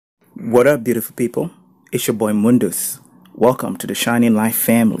What up, beautiful people? It's your boy Mundus. Welcome to the Shining Life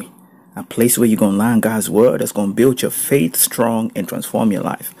family, a place where you're going to learn God's word that's going to build your faith strong and transform your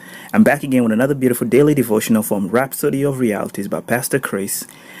life. I'm back again with another beautiful daily devotional from Rhapsody of Realities by Pastor Chris.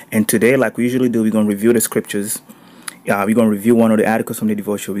 And today, like we usually do, we're going to review the scriptures. We're going to review one of the articles from the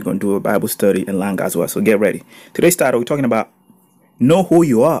devotion. We're going to do a Bible study and learn God's word. So get ready. Today's title, we're talking about know who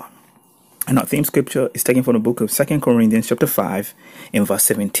you are. And our theme scripture is taken from the book of 2 Corinthians chapter 5 and verse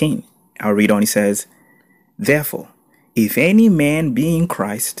 17. I'll read on. It says, "Therefore, if any man be in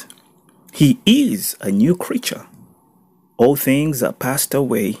Christ, he is a new creature. All things are passed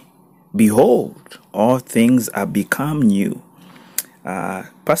away. Behold, all things are become new."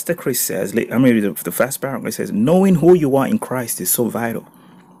 Pastor Chris says, I'm going to read the first paragraph. It says, knowing who you are in Christ is so vital.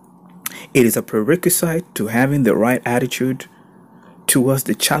 It is a prerequisite to having the right attitude towards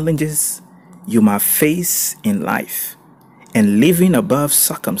the challenges you might face in life and living above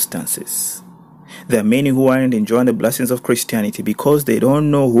circumstances. There are many who aren't enjoying the blessings of Christianity because they don't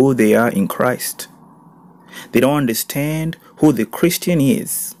know who they are in Christ. They don't understand who the Christian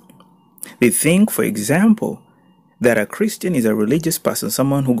is. They think, for example, that a Christian is a religious person,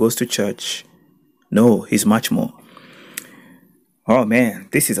 someone who goes to church. No, he's much more. Oh man,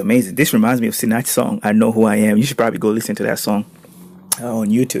 this is amazing. This reminds me of Sinach's song, "I Know Who I Am." You should probably go listen to that song on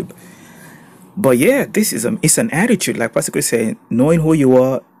YouTube. But yeah, it's an attitude. Like Pastor Chris said, knowing who you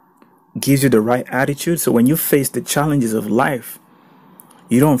are gives you the right attitude. So when you face the challenges of life,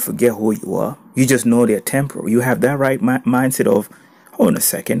 you don't forget who you are. You just know they're temporal. You have that right mindset of, hold on a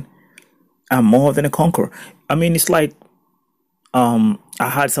second, I'm more than a conqueror. I mean, it's like I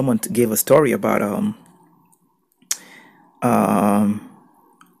had someone give a story about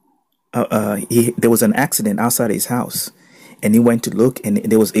there was an accident outside his house. And he went to look, and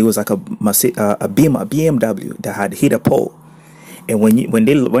it was like a BMW that had hit a pole. And when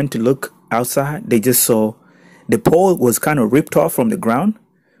they went to look outside, they just saw the pole was kind of ripped off from the ground,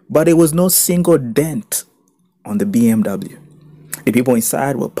 but there was no single dent on the BMW. The people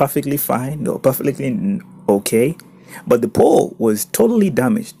inside were perfectly fine; they were perfectly okay, but the pole was totally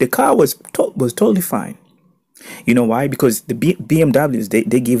damaged. The car was totally fine. You know why? Because the BMWs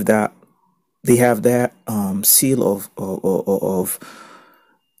they give that. They have that seal of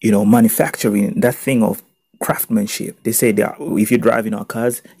manufacturing, that thing of craftsmanship. They say that if you drive in our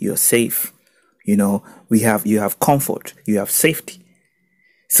cars, you're safe. You have comfort, you have safety.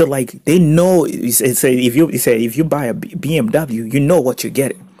 So like they know. If you buy a BMW, you know what you're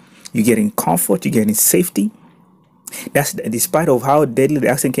getting. You're getting comfort, you're getting safety. That's despite of how deadly the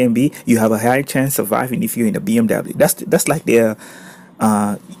accident can be, you have a higher chance of surviving if you're in a BMW. That's like their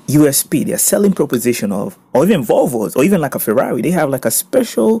USP, their selling proposition of, or even Volvos, or even like a Ferrari. They have like a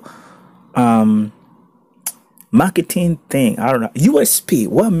special marketing thing. I don't know, USP.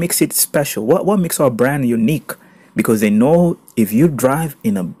 What makes it special? What makes our brand unique? Because they know if you drive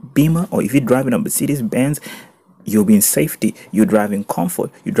in a Beamer or if you drive in a Mercedes Benz, you'll be in safety. You're driving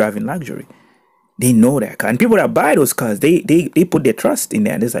comfort. You're driving luxury. They know that car. And people that buy those cars, they put their trust in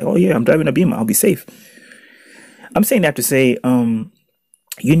there. And it's like, oh yeah, I'm driving a Beamer, I'll be safe. I'm saying that to say,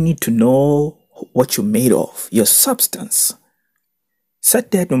 you need to know what you're made of, your substance. Such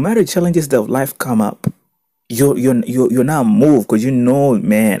that no matter the challenges that of life come up, you're now moved because you know,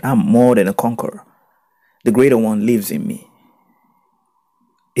 man, I'm more than a conqueror. The greater one lives in me.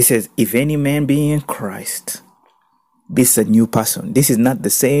 It says, if any man be in Christ, this is a new person. This is not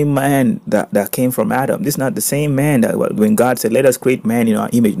the same man that came from Adam. This is not the same man that when God said, let us create man in our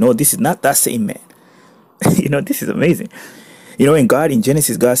image. No, this is not that same man. This is amazing. In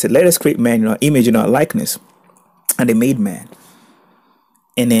Genesis, God said, let us create man in our image, in our likeness. And they made man.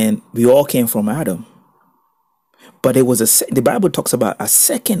 And then we all came from Adam. But there was the Bible talks about a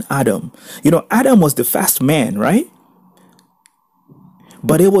second Adam. Adam was the first man, right?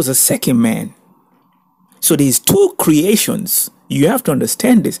 But there was a second man. So there's two creations. You have to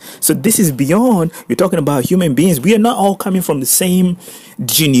understand this. So this is beyond, you're talking about human beings. We are not all coming from the same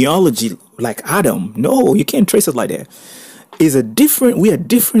genealogy like Adam. No, you can't trace it like that.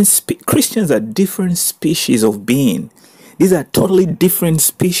 Christians are different species of being. These are totally different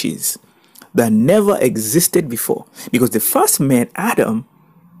species that never existed before. Because the first man, Adam,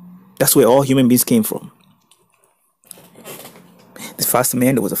 that's where all human beings came from. The first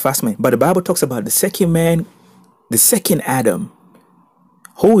man, there was a first man. But the Bible talks about the second man, the second Adam,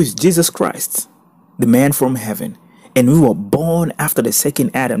 who is Jesus Christ, the man from heaven. And we were born after the second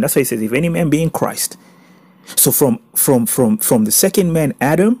Adam. That's why it says, if any man be in Christ. So from the second man,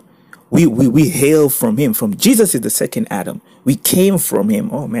 Adam, we hail from him. From Jesus is the second Adam. We came from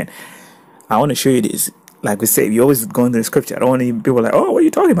him. Oh man, I want to show you this. like we say, you always go into the scripture. I don't want any people like, oh, what are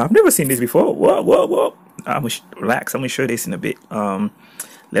you talking about? I've never seen this before. Whoa. I'm gonna relax. I'm gonna show this in a bit.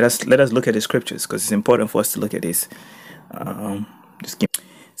 Let us look at the scriptures because it's important for us to look at this.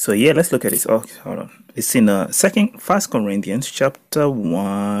 So yeah, let's look at this. Oh, hold on. It's in First Corinthians chapter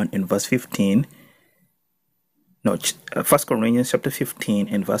 1 and verse 15. No, 1 Corinthians chapter 15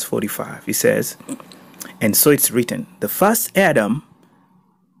 and verse 45. It says, and so it's written, the first Adam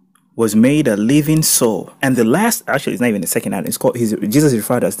was made a living soul, and the last, actually it's not even the second Adam, it's called, Jesus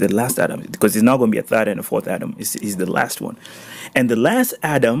referred as the last Adam, because it's not going to be a third and a fourth Adam. It's the last one. And the last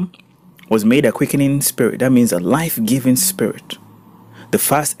Adam was made a quickening spirit. That means a life-giving spirit. The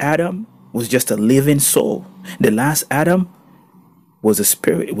first Adam was just a living soul. The last Adam was a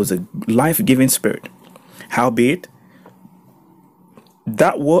spirit. It was a life-giving spirit. Howbeit,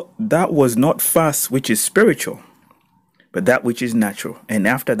 that was not first which is spiritual, but that which is natural, and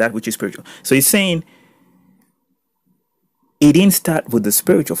after that which is spiritual. So he's saying he didn't start with the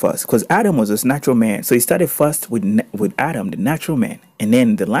spiritual first, because Adam was a natural man. So he started first with Adam, the natural man, and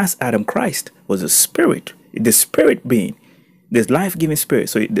then the last Adam, Christ, was a spirit, the spirit being, this life-giving spirit.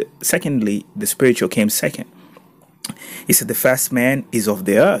 So secondly, the spiritual came second. He said the first man is of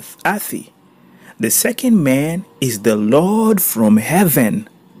the earth, earthy. The second man is the Lord from heaven.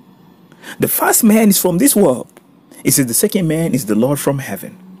 The first man is from this world. He says the second man is the Lord from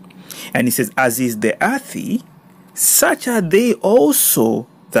heaven. And he says, as is the earthy, such are they also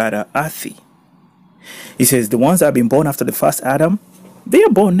that are earthy. He says the ones that have been born after the first Adam, they are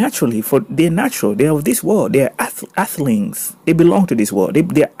born naturally, for they're natural. They're of this world. They're earthlings. They belong to this world.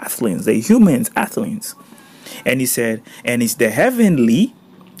 They're earthlings. They're humans, earthlings. And he said, and it's the heavenly.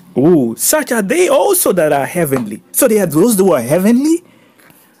 Oh, such are they also that are heavenly. So they are those who are heavenly.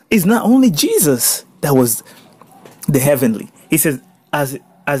 It's not only Jesus that was the heavenly. He says, as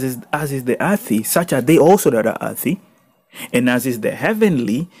is the earthy, such are they also that are earthy. And as is the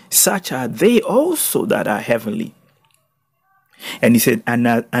heavenly, such are they also that are heavenly. And he said, and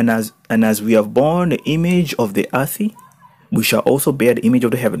as we have borne the image of the earthy, we shall also bear the image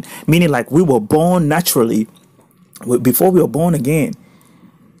of the heaven. Meaning, like, we were born naturally. Before we were born again,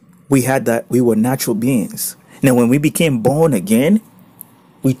 we had that, we were natural beings. Now, when we became born again,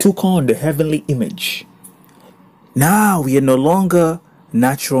 we took on the heavenly image. Now we are no longer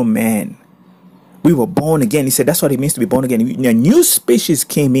natural man. We were born again. He said that's what it means to be born again. A new species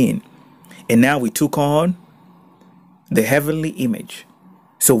came in, and now we took on the heavenly image.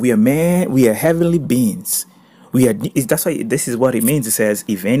 So we are man, we are heavenly beings. That's why this is what it means. It says,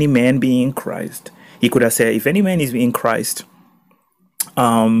 if any man be in Christ. He could have said, if any man is in Christ,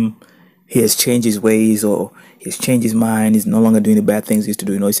 he has changed his ways, or he's changed his mind. He's no longer doing the bad things he used to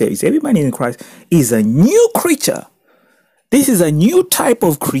do. He said, every man in Christ is a new creature. This is a new type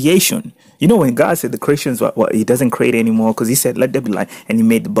of creation. You know, when God said the creations, he doesn't create anymore, because he said, let there be light. And he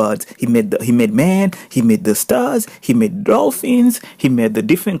made the birds. He made man. He made the stars. He made dolphins. He made the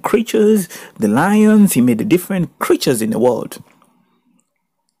different creatures, the lions. He made the different creatures in the world.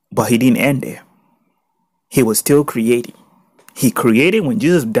 But he didn't end there. He was still creating. He created, when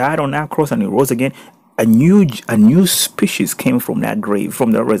Jesus died on that cross and he rose again, a new species came from that grave,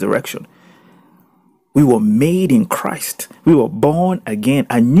 from the resurrection. We were made in Christ. We were born again.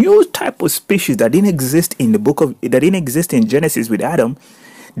 A new type of species that didn't exist in that didn't exist in Genesis with Adam.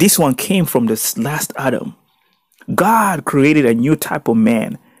 This one came from the last Adam. God created a new type of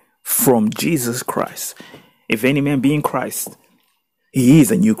man from Jesus Christ. If any man be in Christ, he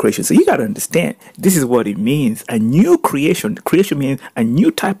is a new creation. So you got to understand, this is what it means. A new creation. Creation means a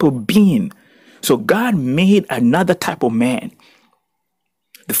new type of being. So God made another type of man.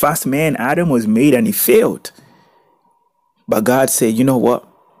 The first man, Adam, was made and he failed. But God said, you know what?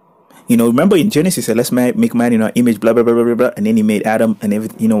 Remember in Genesis, he said, let's make man in our image, blah, blah, blah, blah, blah. And then he made Adam and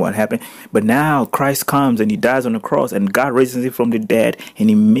everything. You know what happened? But now Christ comes and he dies on the cross, and God raises him from the dead, and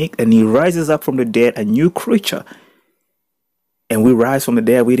he rises up from the dead, a new creature. And we rise from the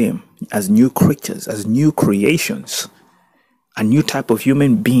dead with him as new creatures, as new creations, a new type of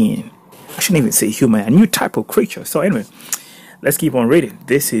human being. I shouldn't even say human, a new type of creature. So anyway, let's keep on reading.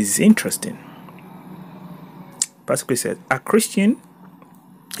 This is interesting. Basically says, a Christian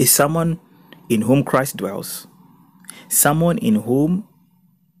is someone in whom Christ dwells, someone in whom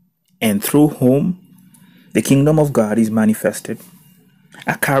and through whom the kingdom of God is manifested,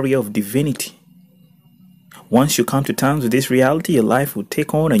 a carrier of divinity. Once you come to terms with this reality, your life will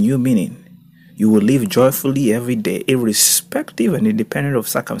take on a new meaning. You will live joyfully every day, irrespective and independent of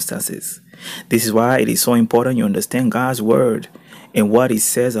circumstances. This is why it is so important you understand God's word and what it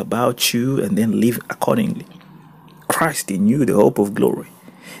says about you, and then live accordingly. Christ in you, the hope of glory.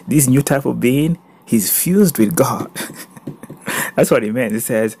 This new type of being, He's fused with God. That's what it meant. It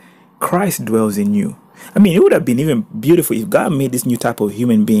says, Christ dwells in you. I mean, it would have been even beautiful if God made this new type of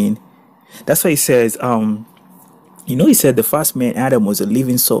human being. That's why he says, he said the first man, Adam, was a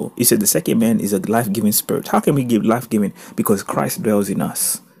living soul. He said the second man is a life-giving spirit. How can we give life-giving? Because Christ dwells in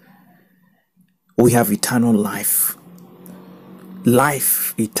us. We have eternal life.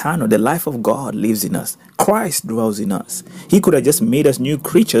 Life, eternal. The life of God lives in us. Christ dwells in us. He could have just made us new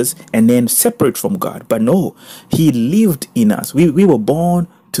creatures and then separate from God. But no, he lived in us. We were born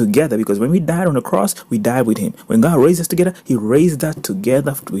together, because when we died on the cross, we died with him. When God raised us together, he raised us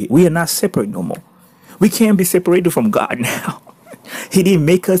together. We are not separate no more. We can't be separated from God now. He didn't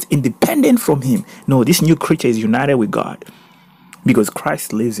make us independent from him. No, this new creature is united with God because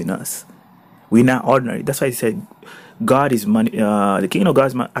Christ lives in us. We're not ordinary. That's why he said God is the kingdom of God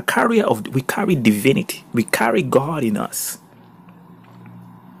is a carrier of. We carry divinity. We carry God in us.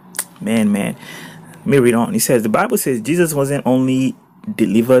 Man. Let me read on. He says, the Bible says Jesus wasn't only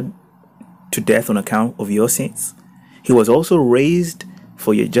delivered to death on account of your sins. He was also raised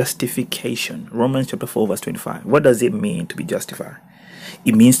for your justification. Romans chapter 4 verse 25. What does it mean to be justified?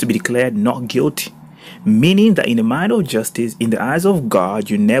 It means to be declared not guilty, meaning that in the mind of justice, in the eyes of God,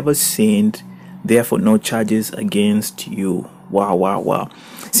 you never sinned, therefore no charges against you. Wow.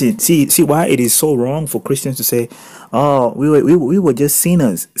 See why it is so wrong for Christians to say, oh, we were just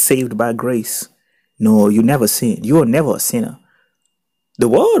sinners saved by grace. No, you never sinned. You were never a sinner. The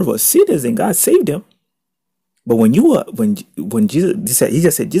world was sinners and God saved them. But when Jesus, he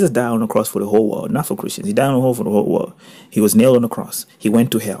just said Jesus died on the cross for the whole world, not for Christians. He died on the whole for the whole world. He was nailed on the cross. He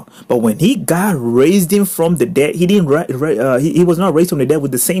went to hell. But when God raised him from the dead, he was not raised from the dead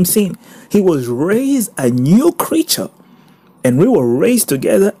with the same sin. He was raised a new creature, and we were raised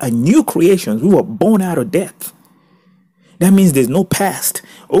together a new creation. We were born out of death. That means there's no past.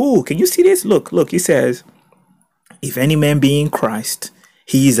 Oh, can you see this? Look. He says, if any man be in Christ,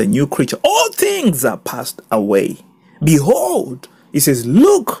 he is a new creature. All things are passed away. Behold, he says,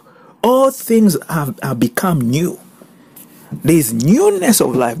 look, all things have become new. There's newness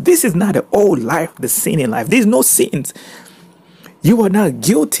of life. This is not the old life, the sin in life. There's no sins. You are not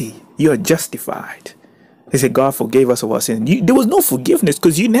guilty. You are justified. He said, God forgave us of our sins. There was no forgiveness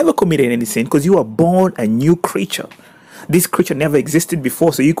because you never committed any sin, because you are born a new creature. This creature never existed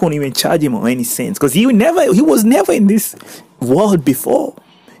before, so you couldn't even charge him on any sins, because he was never in this world before.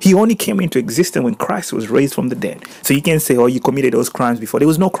 He only came into existence when Christ was raised from the dead. So you can't say, oh, you committed those crimes before. There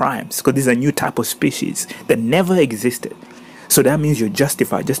was no crimes, because this is a new type of species that never existed. So that means you're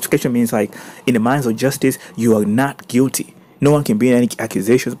justified. Justification means, like, in the minds of justice, you are not guilty. No one can bring any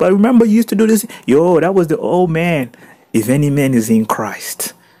accusations. But remember, you used to do this. That was the old man. If any man is in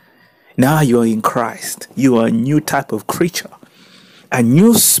Christ. Now you are in Christ. You are a new type of creature. A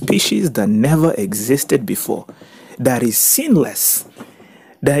new species that never existed before. That is sinless.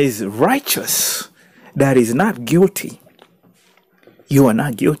 That is righteous. That is not guilty. You are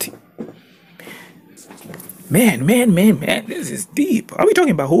not guilty. Man. This is deep. Are we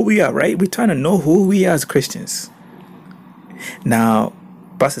talking about who we are, right? We're trying to know who we are as Christians. Now,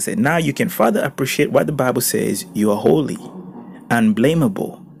 Pastor said, now you can further appreciate what the Bible says. You are holy,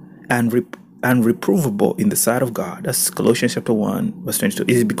 unblameable, and reprovable in the sight of God. That's Colossians chapter 1 verse 22. It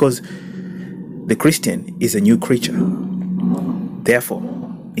is because the Christian is a new creature. Therefore,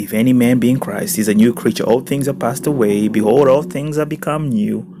 if any man be in Christ, he is a new creature. All things are passed away. Behold, all things are become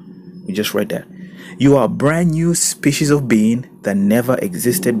new. We just read that. You are a brand new species of being that never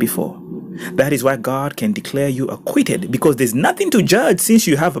existed before. That is why God can declare you acquitted, because there's nothing to judge since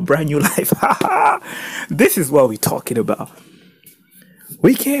you have a brand new life. This is what we're talking about.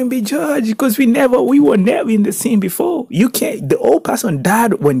 We can't be judged because we were never in the sin before. You can't. The old person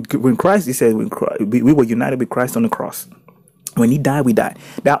died when Christ. He said we were united with Christ on the cross. When he died, we died.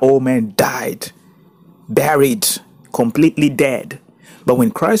 That old man died, buried, completely dead. But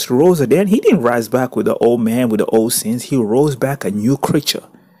when Christ rose again, he didn't rise back with the old man with the old sins. He rose back a new creature.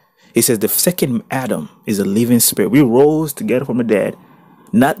 He says the second Adam is a living spirit. We rose together from the dead,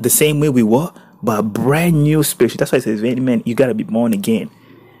 not the same way we were, but a brand new spirit. That's why it says, man, you got to be born again.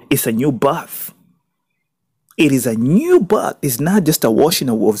 It's a new birth. It is a new birth. It's not just a washing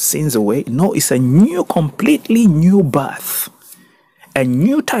of sins away. No, it's a new, completely new birth. A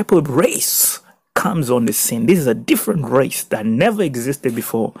new type of race comes on the scene. This is a different race that never existed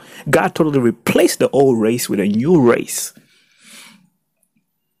before. God totally replaced the old race with a new race.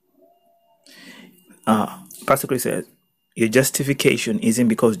 Pastor Chris says, your justification isn't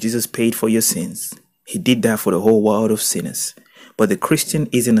because Jesus paid for your sins. He did that for the whole world of sinners. But the Christian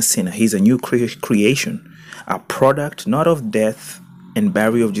isn't a sinner. He's a new creation, a product not of death, and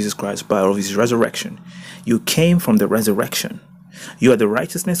burial of Jesus Christ, but of his resurrection. You came from the resurrection. You are the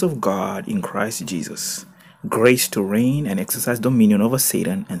righteousness of God in Christ Jesus. Grace to reign and exercise dominion over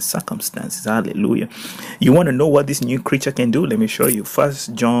Satan and circumstances. Hallelujah. You want to know what this new creature can do? Let me show you.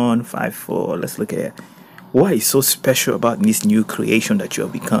 1 John 5:4. Let's look at it. What is so special about this new creation that you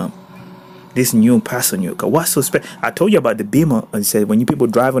have become? This new person you got. What's so special? I told you about the Beamer. I said when you people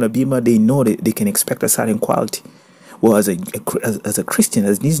drive on a Beamer, they know that they can expect a certain quality. Well, as a Christian,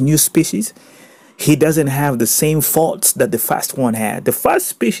 as this new species, he doesn't have the same faults that the first one had. The first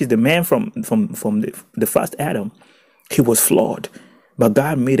species, the man from the first Adam, he was flawed. But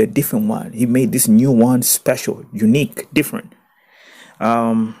God made a different one. He made this new one special, unique, different.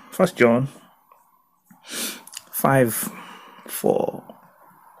 1 John 5:4.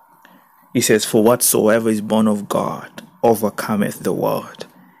 He says, "For whatsoever is born of God overcometh the world.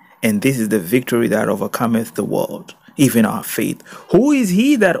 And this is the victory that overcometh the world, even our faith. Who is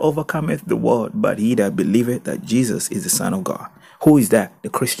he that overcometh the world but he that believeth that Jesus is the Son of God?" Who is that? The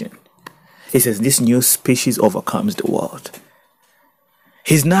Christian. He says this new species overcomes the world.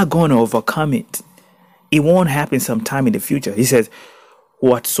 He's not going to overcome it. It won't happen sometime in the future. He says,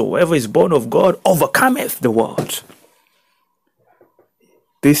 whatsoever is born of God overcometh the world.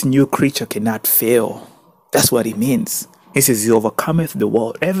 This new creature cannot fail. That's what it means. He says he overcometh the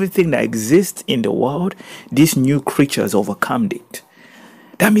world. Everything that exists in the world, this new creature has overcome it.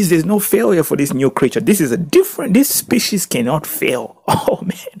 That means there's no failure for this new creature. This species cannot fail. Oh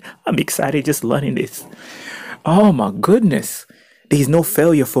man, I'm excited just learning this. Oh my goodness. There's no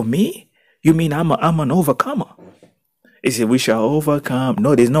failure for me? You mean I'm an overcomer? He said we shall overcome.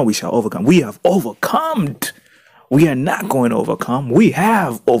 No, there's no we shall overcome. We have overcome. We are not going to overcome. We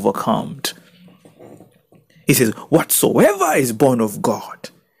have overcome. He says, whatsoever is born of God.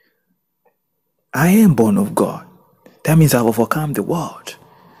 I am born of God. That means I've overcome the world.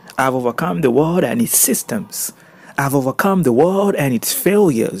 I've overcome the world and its systems. I've overcome the world and its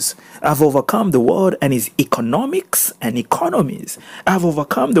failures. I've overcome the world and its economics and economies. I've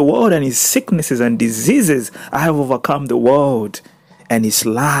overcome the world and its sicknesses and diseases. I have overcome the world and its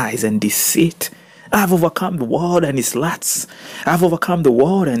lies and deceit. I've overcome the world and its lusts. I've overcome the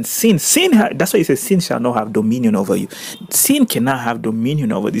world and sin. That's why he says sin shall not have dominion over you. Sin cannot have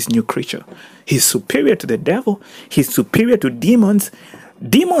dominion over this new creature. He's superior to the devil. He's superior to demons.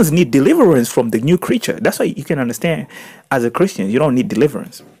 Demons need deliverance from the new creature. That's why you can understand, as a Christian, you don't need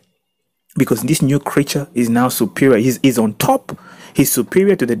deliverance. Because this new creature is now superior. He's on top. He's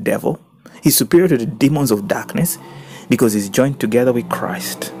superior to the devil. He's superior to the demons of darkness because he's joined together with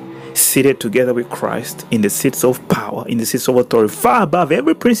Christ. Seated together with Christ in the seats of power, in the seats of authority, far above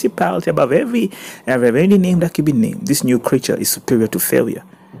every principality, above any name that can be named. This new creature is superior to failure,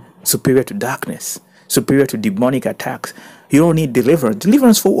 superior to darkness, superior to demonic attacks. You don't need deliverance.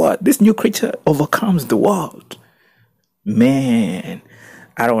 Deliverance for what? This new creature overcomes the world. Man,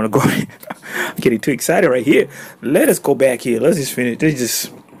 I don't want to go. I'm getting too excited right here. Let us go back here. Let's just finish.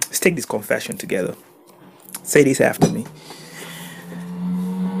 Let's take this confession together. Say this after me.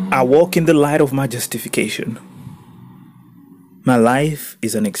 I walk in the light of my justification. My life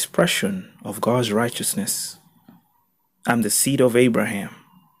is an expression of God's righteousness. I'm the seed of Abraham.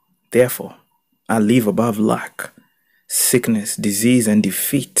 Therefore, I live above lack, sickness, disease, and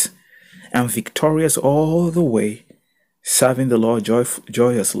defeat. I'm victorious all the way, serving the Lord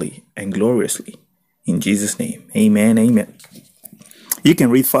joyously and gloriously. In Jesus' name, amen, amen. You can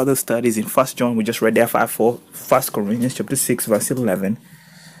read further studies in 1 John. We just read there 5:4, 1 Corinthians chapter 6, verse 11.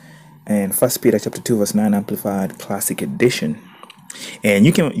 And 1 Peter chapter 2 verse 9 Amplified Classic Edition. And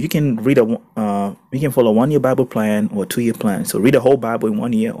you can read you can follow 1 year Bible plan or 2 year plan. So read the whole Bible in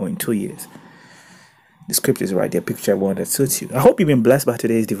 1 year or in 2 years. The script is right there. Picture one that suits you. I hope you've been blessed by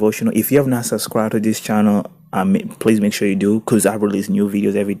today's devotional. If you have not subscribed to this channel, please make sure you do, because I release new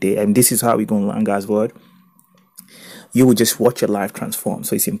videos every day. And this is how we're going to learn God's word. You will just watch your life transform.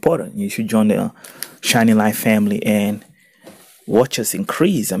 So it's important. You should join the Shining Life family and watch us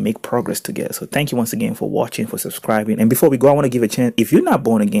increase and make progress together. So thank you once again for watching, for subscribing. And before we go, I want to give a chance. If you're not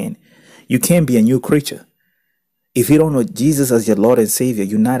born again, you can be a new creature. If you don't know Jesus as your Lord and Savior,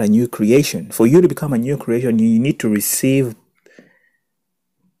 you're not a new creation. For you to become a new creation, you need to receive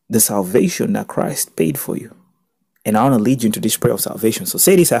the salvation that Christ paid for you. And I want to lead you into this prayer of salvation. So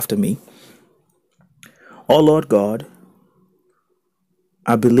say this after me. Oh Lord God,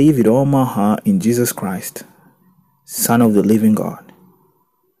 I believe with all my heart in Jesus Christ, Son of the living God.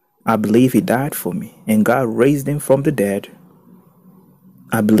 I believe he died for me and God raised him from the dead.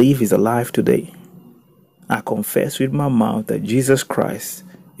 I believe he's alive today. I confess with my mouth that Jesus Christ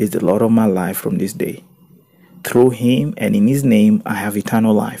is the Lord of my life from this day. Through him and in his name, I have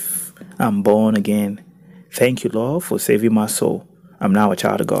eternal life. I'm born again. Thank you, Lord, for saving my soul. I'm now a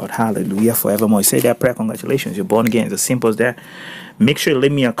child of God. Hallelujah. Forevermore. You say that prayer. Congratulations. You're born again. It's as simple as that. Make sure you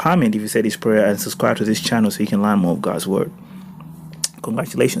leave me a comment if you said this prayer and subscribe to this channel so you can learn more of God's word.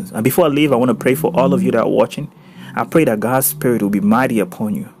 Congratulations. And before I leave, I want to pray for all of you that are watching. I pray that God's Spirit will be mighty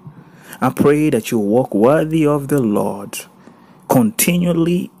upon you. I pray that you walk worthy of the Lord,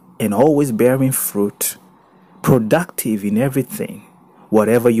 continually and always bearing fruit, productive in everything.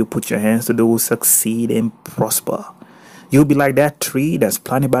 Whatever you put your hands to do will succeed and prosper. You'll be like that tree that's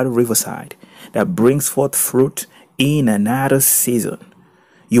planted by the riverside that brings forth fruit in and out of season.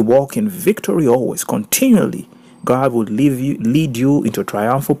 You walk in victory always, continually. God will lead you into a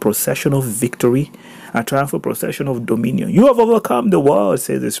triumphal procession of victory, a triumphal procession of dominion. You have overcome the world,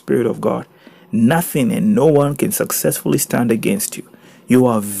 says the Spirit of God. Nothing and no one can successfully stand against you. You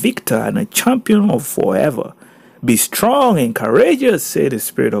are a victor and a champion of forever. Be strong and courageous, says the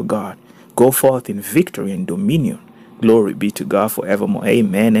Spirit of God. Go forth in victory and dominion. Glory be to God forevermore.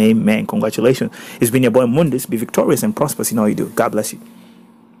 Amen, amen. Congratulations. It's been your boy Mundus. Be victorious and prosperous in all you do. God bless you.